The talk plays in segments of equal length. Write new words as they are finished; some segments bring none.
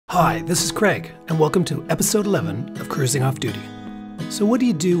Hi, this is Craig, and welcome to episode 11 of Cruising Off Duty. So what do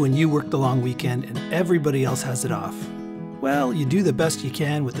you do when you work the long weekend and everybody else has it off? Well, you do the best you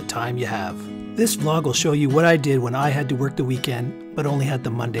can with the time you have. This vlog will show you what I did when I had to work the weekend, but only had the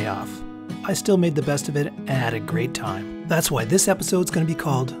Monday off. I still made the best of it and had a great time. That's why this episode's going to be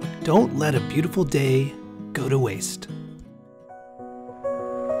called, Don't Let a Beautiful Day Go to Waste.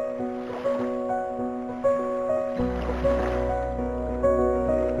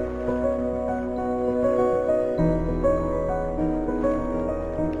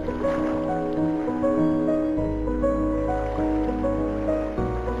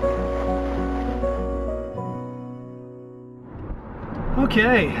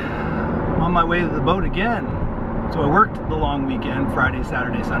 Okay, I'm on my way to the boat again. So I worked the long weekend, Friday,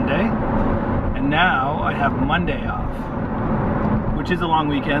 Saturday, Sunday, and now I have Monday off, which is a long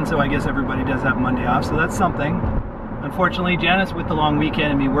weekend, so I guess everybody does have Monday off, so that's something. Unfortunately, Janice, with the long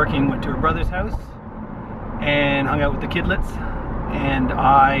weekend and me working, went to her brother's house and hung out with the kidlets, and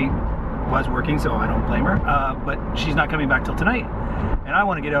I was working, so I don't blame her, but she's not coming back till tonight, and I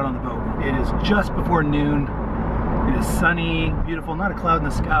want to get out on the boat. It is just before noon. It is sunny, beautiful, not a cloud in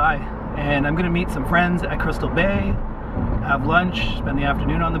the sky, and I'm going to meet some friends at Crystal Bay, have lunch, spend the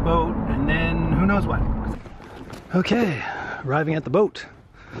afternoon on the boat, and then who knows what. Okay, arriving at the boat.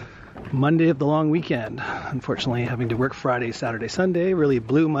 Monday of the long weekend. Unfortunately, having to work Friday, Saturday, Sunday really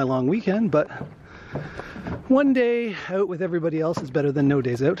blew my long weekend, but one day out with everybody else is better than no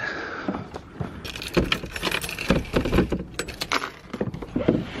days out.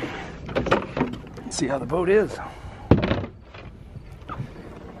 Let's see how the boat is.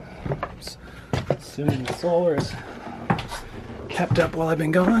 Assuming the solar is kept up while I've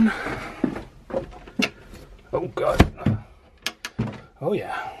been gone. Oh God. Oh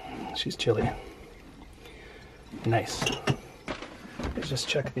yeah, she's chilly. Nice. Let's just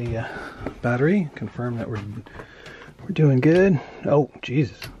check the battery, confirm that we're doing good. Oh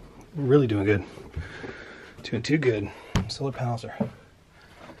Jesus, we're really doing good. Doing too good. Solar panels are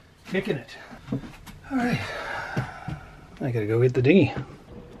kicking it. All right, I gotta go get the dinghy.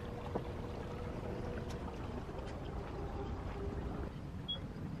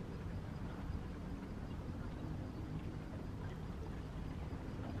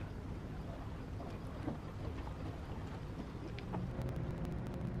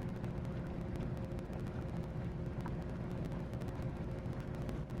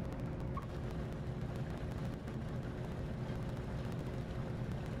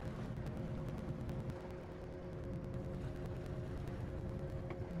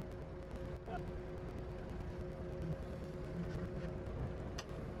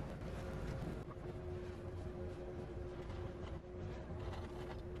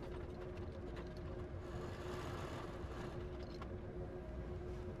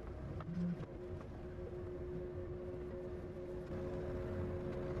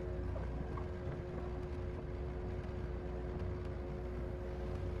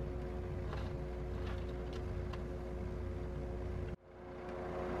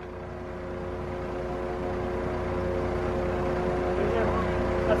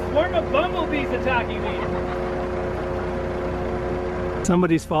 A swarm of bumblebees attacking me.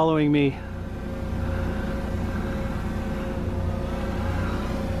 Somebody's following me.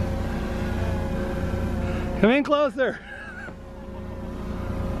 Come in closer.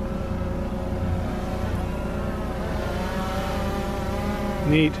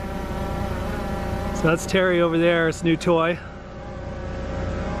 Neat. So that's Terry over there, his new toy.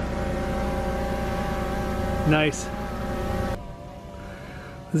 Nice.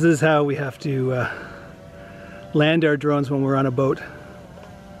 This is how we have to land our drones when we're on a boat. You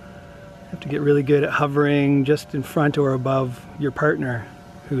have to get really good at hovering just in front or above your partner,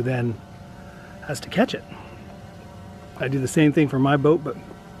 who then has to catch it. I do the same thing for my boat, but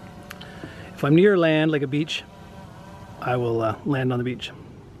if I'm near land, like a beach, I will land on the beach.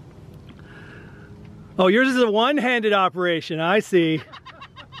 Oh, yours is a one-handed operation, I see.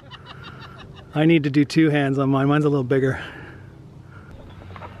 I need to do two hands on mine. Mine's a little bigger.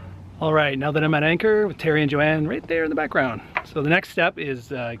 All right, now that I'm at anchor with Terry and Joanne right there in the background. So the next step is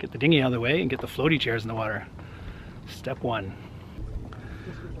get the dinghy out of the way and get the floaty chairs in the water. Step one.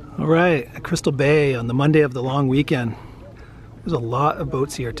 All right, at Crystal Bay on the Monday of the long weekend. There's a lot of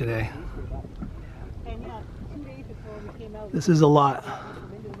boats here today. This is a lot.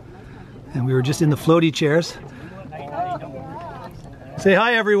 And we were just in the floaty chairs. Say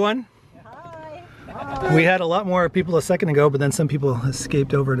hi, everyone. Hi. We had a lot more people a second ago, but then some people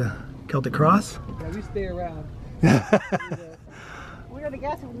escaped over to Celtic Cross. Yeah, we stay around. We are the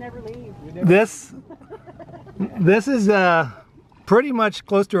guests who never leave. This is pretty much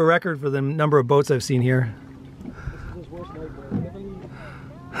close to a record for the number of boats I've seen here.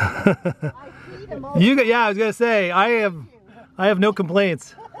 Yeah, I was gonna say I have no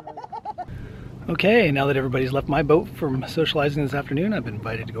complaints. Okay, now that everybody's left my boat from socializing this afternoon, I've been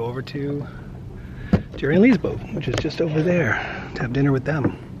invited to go over to Jerry and Lee's boat, which is just over there, to have dinner with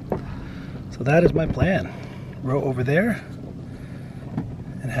them. So that is my plan. Row over there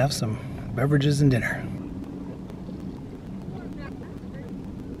and have some beverages and dinner.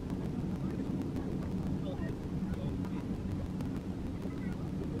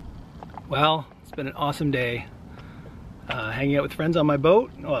 Well, it's been an awesome day. Hanging out with friends on my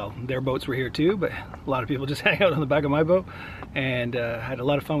boat. Well, their boats were here too, but a lot of people just hang out on the back of my boat. And had a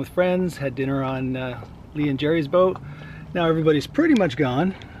lot of fun with friends, had dinner on Lee and Jerry's boat. Now everybody's pretty much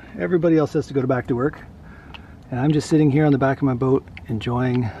gone. Everybody else has to go back to work. And I'm just sitting here on the back of my boat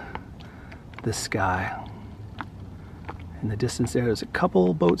enjoying the sky. In the distance there's a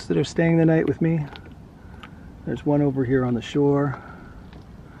couple boats that are staying the night with me. There's one over here on the shore.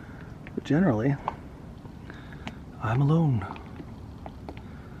 But generally, I'm alone.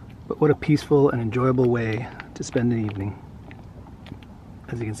 But what a peaceful and enjoyable way to spend an evening.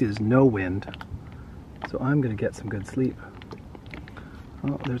 As you can see, there's no wind, so I'm gonna get some good sleep.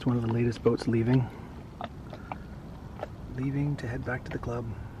 Oh, there's one of the latest boats leaving. Leaving to head back to the club.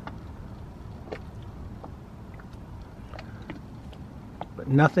 But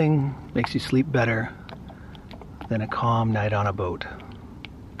nothing makes you sleep better than a calm night on a boat.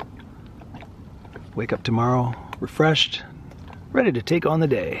 Wake up tomorrow refreshed, ready to take on the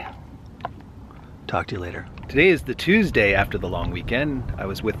day. Talk to you later. Today is the Tuesday after the long weekend. I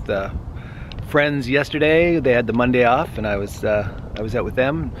was with friends yesterday. They had the Monday off, and I was out with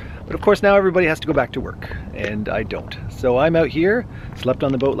them. But of course now everybody has to go back to work, and I don't. So I'm out here, slept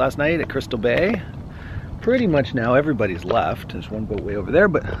on the boat last night at Crystal Bay. Pretty much now everybody's left. There's one boat way over there,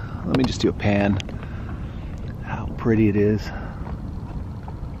 but let me just do a pan. How pretty it is.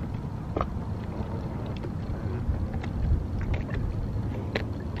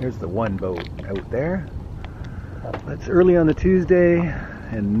 Here's the one boat out there. It's early on the Tuesday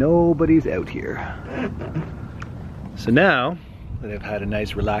and nobody's out here. So now that I've had a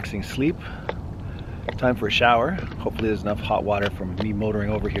nice relaxing sleep, time for a shower. Hopefully there's enough hot water from me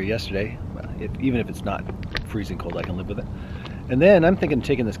motoring over here yesterday. Even if it's not freezing cold, I can live with it. And then I'm thinking of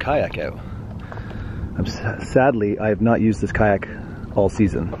taking this kayak out. Sadly, I have not used this kayak all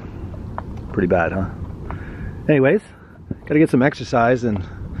season. Pretty bad, huh? Anyways, gotta get some exercise, and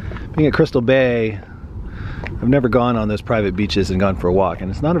being at Crystal Bay, I've never gone on those private beaches and gone for a walk,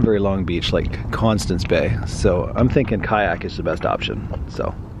 and it's not a very long beach like Constance Bay, so I'm thinking kayak is the best option.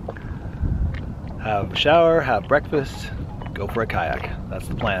 So have a shower, have breakfast, go for a kayak. That's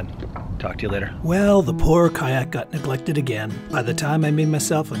the plan. Talk to you later. Well, the poor kayak got neglected again. By the time I made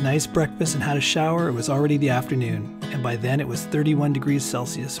myself a nice breakfast and had a shower, it was already the afternoon, and by then it was 31 degrees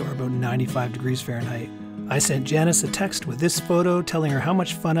Celsius, or about 95 degrees Fahrenheit. I sent Janice a text with this photo telling her how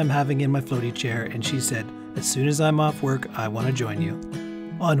much fun I'm having in my floaty chair, and she said, as soon as I'm off work, I want to join you.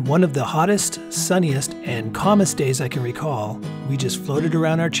 On one of the hottest, sunniest, and calmest days I can recall, we just floated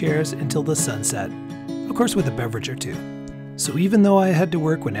around our chairs until the sun set. Of course with a beverage or two. So even though I had to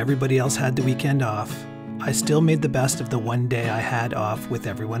work when everybody else had the weekend off, I still made the best of the one day I had off with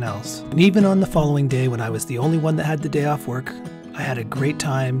everyone else. And even on the following day when I was the only one that had the day off work, I had a great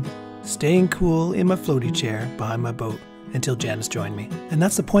time staying cool in my floaty chair behind my boat until Janice joined me. And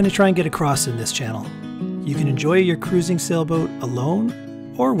that's the point I try and get across in this channel. You can enjoy your cruising sailboat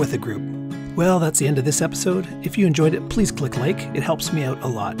alone or with a group. Well, that's the end of this episode. If you enjoyed it, please click like. It helps me out a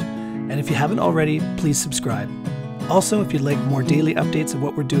lot. And if you haven't already, please subscribe. Also, if you'd like more daily updates of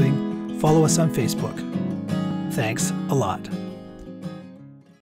what we're doing, follow us on Facebook. Thanks a lot.